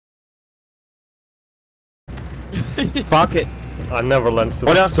Fuck it. I never learned to.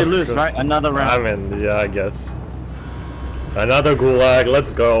 What else you lose, right? Another round. I mean, yeah, I guess. Another gulag.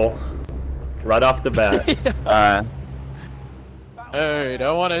 Let's go. Right off the bat. Alright,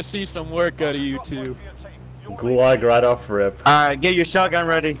 I want to see some work out of you two. Gulag right off rip. Alright, get your shotgun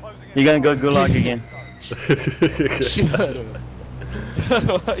ready. You're gonna go gulag again. Shut up. I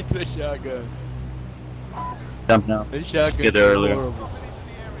don't like the shotguns. Dump now. The shotguns Get there are earlier. horrible.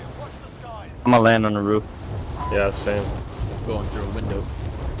 I'm gonna land on the roof. Yeah, same. Going through a window.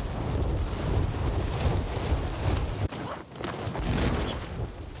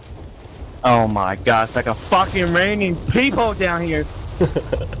 Oh my god, it's like a fucking raining people down here.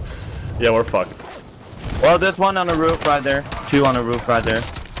 Yeah, we're fucked. Well, there's one on the roof right there. Two on the roof right there.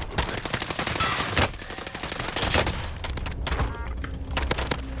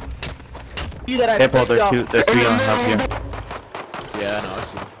 Hey, Paul, there's three on top here. Yeah, I know, I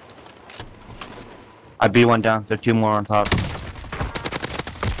see. I beat one down. There's two more on top.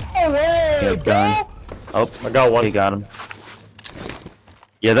 Yeah, done. Oh, I got one. He got him.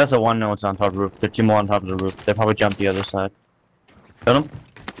 Yeah, that's a one note on top of the roof. There's two more on top of the roof. They probably jumped the other side. Got him?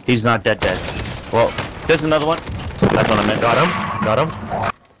 He's not dead. Well, there's another one. That's what I meant. Got him. Got him.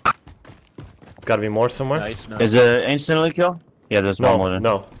 There's gotta be more somewhere. Nice, nice. Is it instantly kill? Yeah, there's one more than.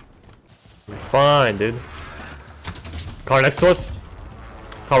 No. We're fine, dude. Car next to us.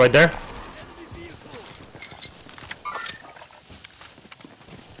 Car right there.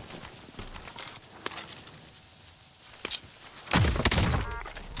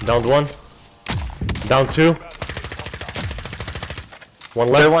 Downed one. Down two. One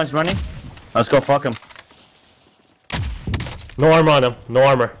left. Third one's running. Let's go fuck him. No armor on him. No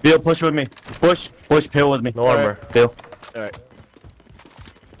armor. Bill, push with me. Push, Bill with me. No armor. Bill. Alright.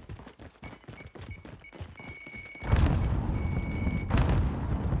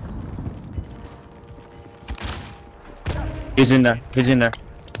 He's in there.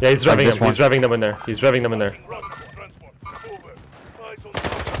 Yeah, he's revving this him. one. He's revving them in there. He's revving them in there.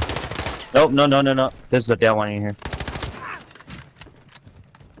 Nope, no. This is a dead one in here.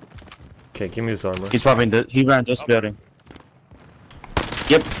 Okay, give me his armor. He's probably he ran this building.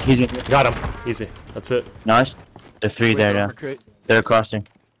 Yep, he's in here. Got him. Easy. That's it. Nice. There's three there now. They're crossing.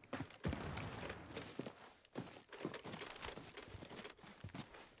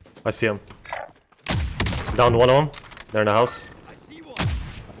 I see him. Down one of them. They're in the house.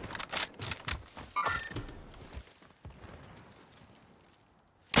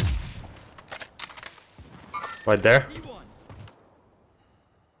 Right there.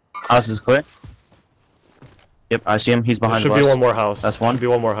 House is clear. Yep, I see him. He's There behind should us. be one more house. That's one. Should be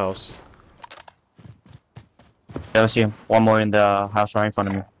one more house. Yeah, I see him. One more in the house right in front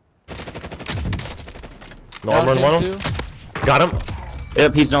of me. No armor in one of them. Got him.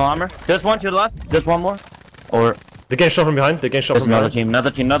 Yep, he's no armor. There's one to the left. There's one more. Or They're getting shot from behind. They're getting shot there's from another behind.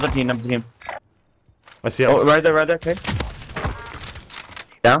 team. Another team. I see him. Oh, right there. Okay.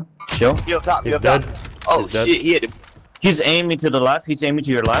 Down. Chill. He's dead. Oh He's dead. shit, he hit him. He's aiming to the left. He's aiming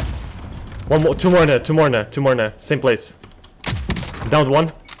to your left. One more. Two more in there. Same place. Downed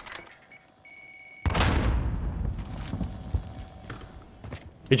one.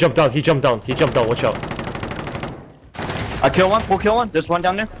 He jumped down. Watch out. I kill one. Full kill one. There's one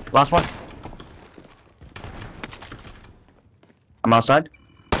down there. Last one. I'm outside.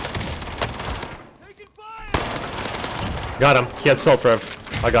 Got him. He had self rev.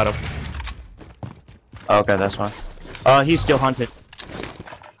 I got him. Okay, that's fine. He's still hunted.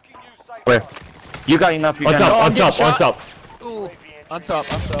 Where? You got enough. You On got enough. top. On top. Ooh, on top.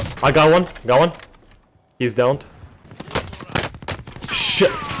 I got one. He's downed.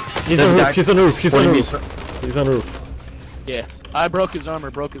 Shit. He's on roof. He's on roof. Yeah, I broke his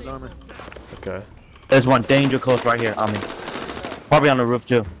armor. Okay. There's one danger close right here. I mean, probably on the roof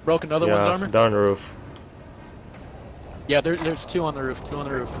too. Broke another one's armor? Down on the roof. Yeah, there's two on the roof.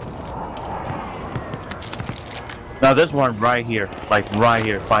 Now there's one right here. Like right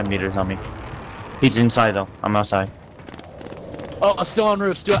here. 5 meters on me. He's inside though. I'm outside. Oh, still on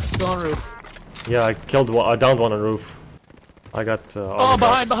roof. Still on roof. Yeah, I killed one. I downed one on the roof. I got. Oh,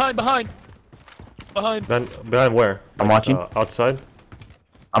 behind. Behind where? I'm watching. Outside.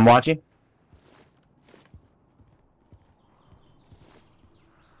 I'm watching.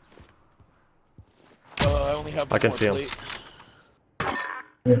 I only have. I can see him.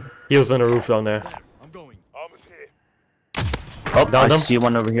 He was on the roof down there. I'm going. Oh, Downed I him. see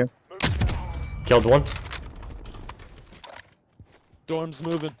one over here. Killed one. Storm's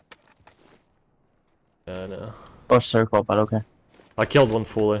moving. Yeah, no. Oh, circle, but okay. I killed one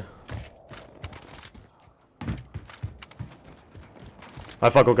fully. I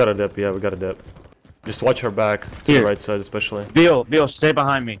fuck, we got a dip. Yeah, we got a dip. Just watch her back to Here. the right side, especially. Bill, stay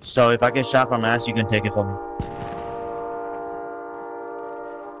behind me. So if I get shot from ass, you can take it from me.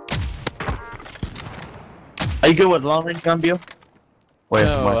 Are you good with long range gun, Bill? Wait,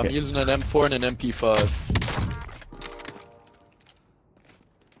 No, mark I'm it. using an M4 and an MP5.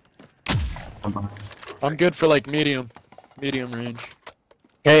 I'm good for like medium range.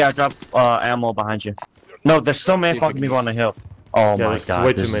 Hey, I dropped ammo behind you. No, there's so many See if we fucking can people use- on the hill. Oh Yeah, my there's god,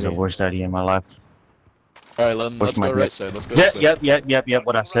 way this too is the many. worst idea in my life. All right, let's my go grip? right side. Let's go. Right Yep.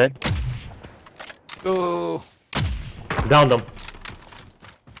 What I said. Go. Down them.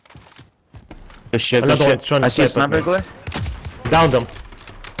 Good shit. Good Another one's shit. trying to I see a snipe at sniper me. glare. Down them.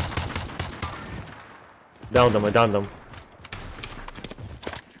 Down them. I downed them.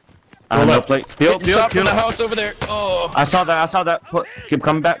 I don't know. left. Plate. Getting shot from the house over there. Oh. I saw that. Keep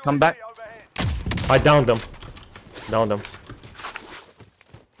coming back. Come back. I downed them. Downed them.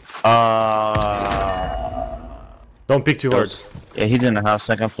 Don't peek too hard. Yeah, he's in the house,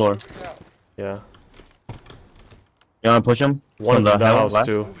 second floor. Yeah. You wanna push him? One From is in the hell house left?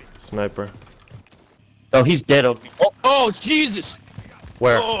 too. Sniper. Oh, he's dead. Oh, Oh Jesus.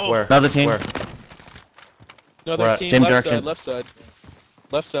 Where? Oh. Where? Another team. Where? Another Right. team. Same Left direction. side. Left side.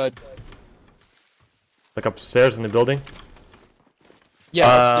 Left side. Like upstairs in the building? Yeah,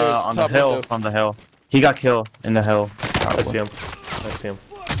 upstairs. on the top hill. window. From the hill. He got killed in the hill. I see him. I see him.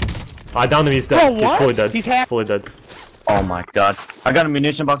 I downed him. He's dead. Oh, He's what? fully dead. He's half- fully dead. Oh my god. I got a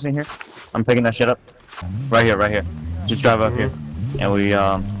munition box in here. I'm picking that shit up. Right here. Just drive up here. And we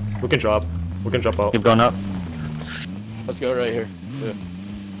We can drop. We can drop out. keep going up. Let's go right here. Yeah.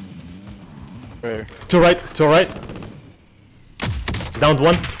 Right here. To right. To right. Downed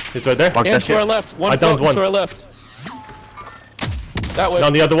one. He's right there. Fuck that And to our shit. left. One I downed float one. to our left. That way.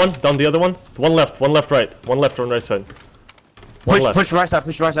 Down the other one. Down the other one. One left. One left. Right. One left. One right side. One left. Push right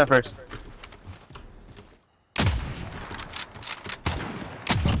side first.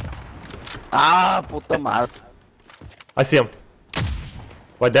 Ah, puta madre. I see him.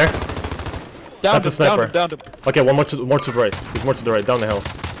 Right there. Down That's a sniper. Down him. Okay, one more to the right. He's more to the right. Down the hill.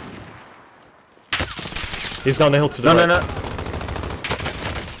 He's down the hill to the right. No.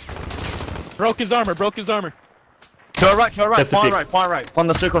 Broke his armor. To our right. That's the peak. Far right. From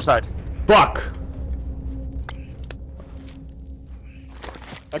the circle side. Fuck.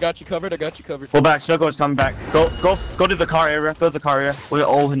 I got you covered. Pull back. Circle is coming back. Go to the car area. Go to the car area. We're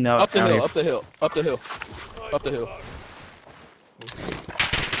all in now. Up the hill.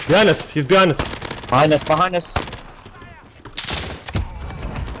 Behind us. He's behind us. Behind us.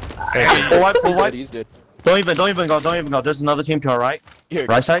 Hey. Pull white. He's dead. Don't even go. There's another team to our right. Here.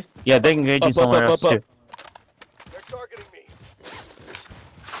 Right side? Yeah, they're engaging somewhere else too.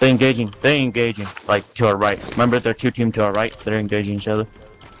 They're engaging. Like to our right. Remember, there are two teams to our right. They're engaging each other.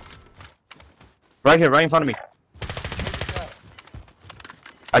 Right here, right in front of me.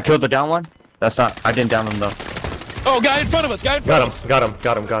 I killed the down one. That's not. I didn't down him though. Oh, guy in front of us. Got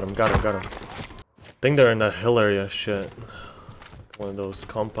him. Think they're in the hill area. Shit. One of those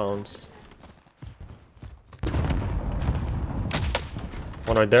compounds.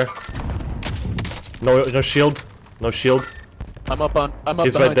 One right there. No shield. No shield. I'm up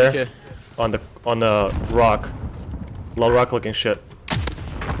He's behind right there. you, Kay. On the rock. Low rock looking shit.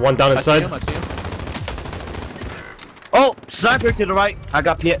 One down I see inside. him. Oh, sniper to the right. I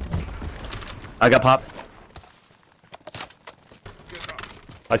got hit. I got pop.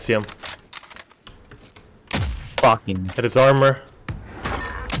 I see him. Fucking. Hit his armor.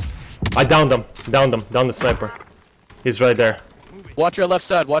 I downed him. Down the sniper. He's right there. Watch your left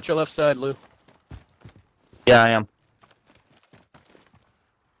side, Lou. Yeah, I am.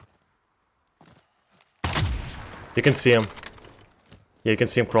 You can see him. Yeah, you can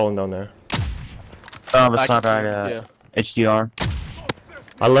see him crawling down there. Oh, I it's can not see right. him, yeah. HDR.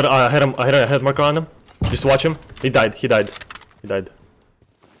 I hit a head marker on him. Just watch him. He died.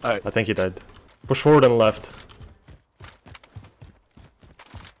 Alright. I think he died. Push forward and left.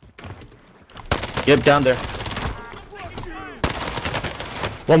 Yep, down there.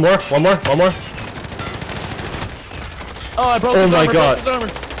 One more. Oh, I broke Oh his my armor, God. broke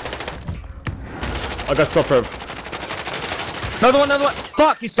his armor. I got self-rev. Another one.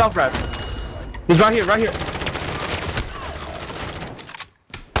 Fuck, he's self-grab. He's right here.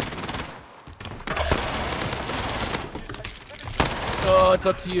 Oh, it's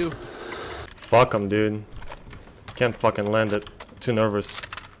up to you. Fuck him, dude. Can't fucking land it. Too nervous.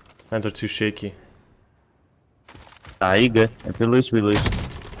 Hands are too shaky. Nah, you good. If we lose, we lose.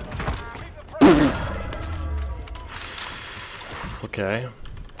 Okay.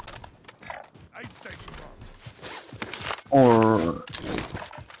 Or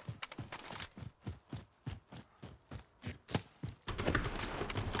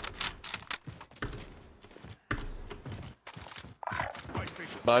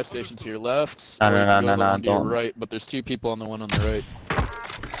Buy station to your left. No, or no, you no, can go no, the no, one to your don't. right, but there's 2 people on the one on the right.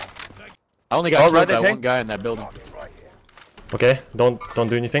 I only got Oh, killed right, by okay. one guy in that building. Okay, don't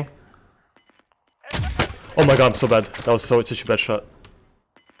do anything. Oh my god, I'm so bad. That was such a bad shot.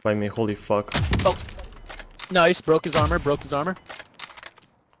 By me, holy fuck. Oh, nice. Broke his armor. Broke his armor.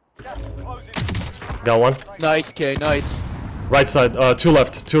 Got one. Nice, K. Nice. Right side, two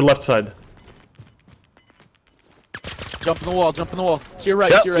left side. Jump in the wall. Jump in the wall. To your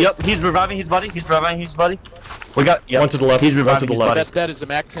right. Yep, To your right. yep. He's reviving his buddy. He's reviving his buddy. We got. Yep. One to the left. He's One reviving to the his left. buddy. Best bet is a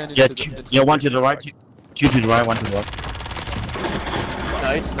Mac 10 Yeah, into the. yeah. One to the right. Two to the right. One to the left.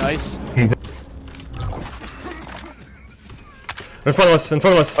 Nice, nice. In front of us, in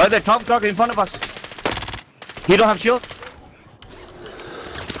front of us. Right there, top dog in front of us. He don't have shield.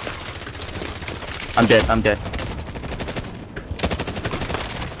 I'm dead. I'm dead.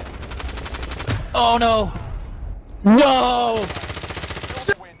 Oh no! No!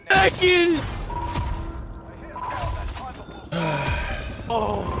 Second!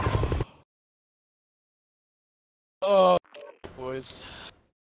 Oh. Oh. Boys.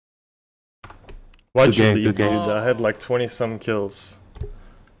 Why'd Good you game, leave, good game. dude? I had like 20 some kills.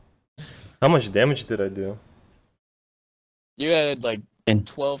 How much damage did I do? You had like In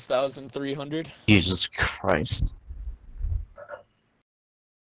 12,300. Jesus Christ.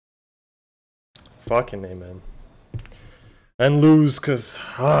 Fucking A, man. And lose, cause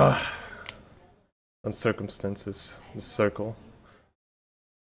on circumstances. The circle.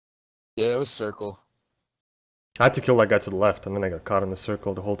 Yeah, it was circle. I had to kill that guy to the left, and then I got caught in the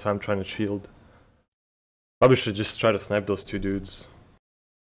circle the whole time trying to shield. Probably should just try to snipe those 2 dudes.